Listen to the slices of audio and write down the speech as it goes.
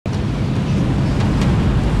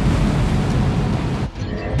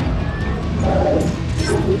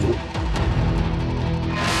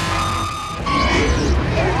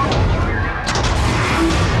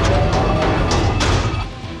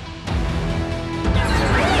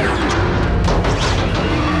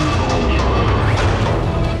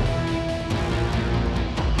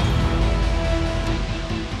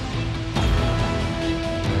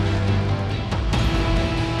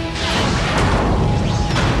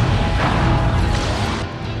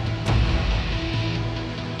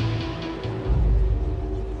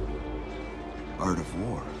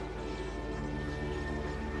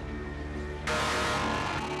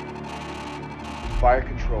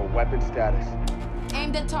status?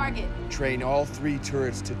 Aimed at target. Train all 3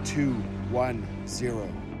 turrets to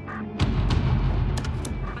 2-1-0.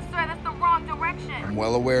 But sir, that's the wrong direction. I'm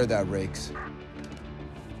well aware of that, Rakes.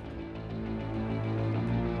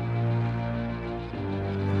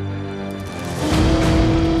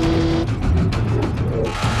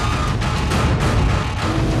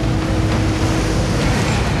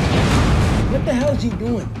 What the hell's he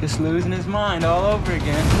doing? Just losing his mind all over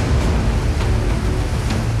again.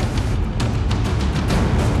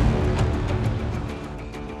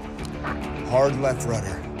 Hard left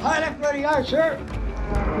rudder. High left ready, aye, sir.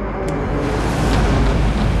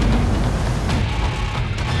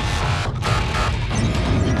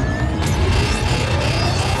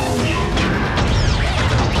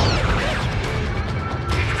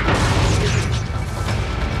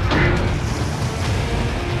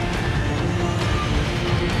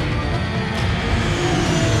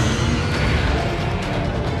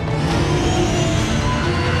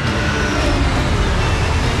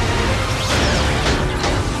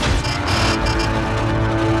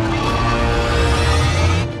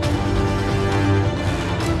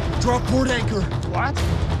 Drop port anchor. What?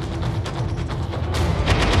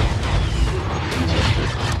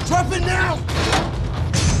 Drop it now!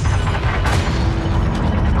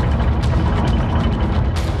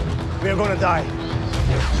 We are gonna die.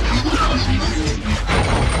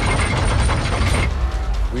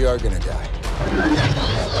 We are gonna die.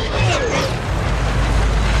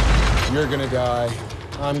 You're gonna die.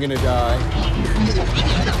 I'm gonna die.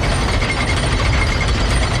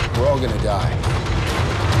 We're all gonna die.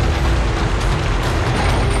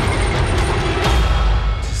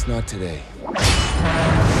 Just not today.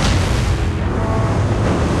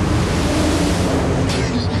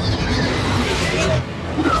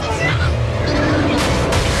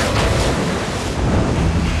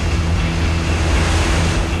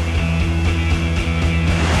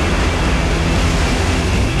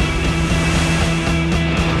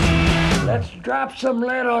 Let's drop some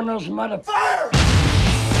lead on those motherfuckers. Fire!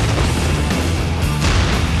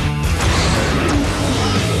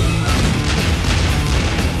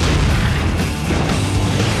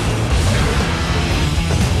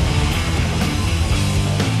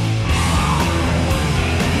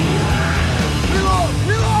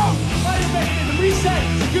 Reset!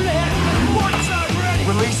 Secure the head! Port side ready!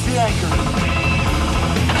 Release the anchor.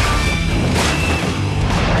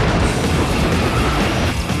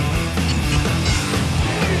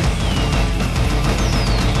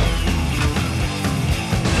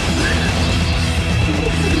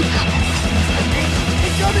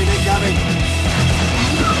 Incoming! Incoming!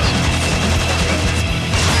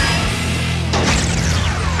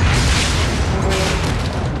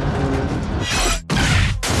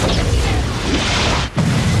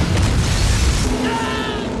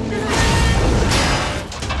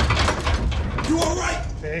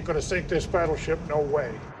 They ain't gonna sink this battleship, no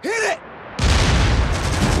way. Hit it!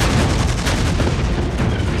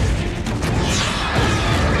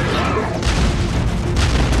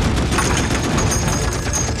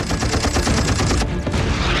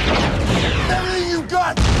 Everything you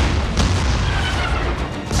got!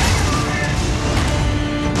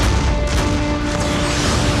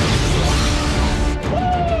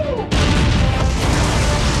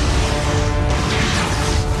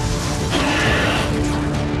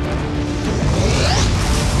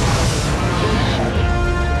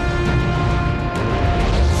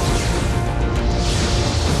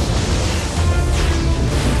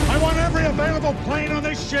 Available plane on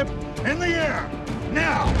this ship in the air,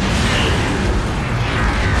 now!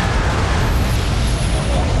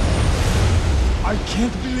 I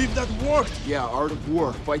can't believe that worked! Yeah, art of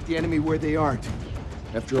war. Fight the enemy where they aren't.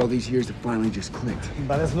 After all these years, it finally just clicked.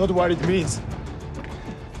 But that's not what it means.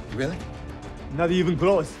 Really? Not even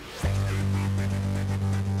close.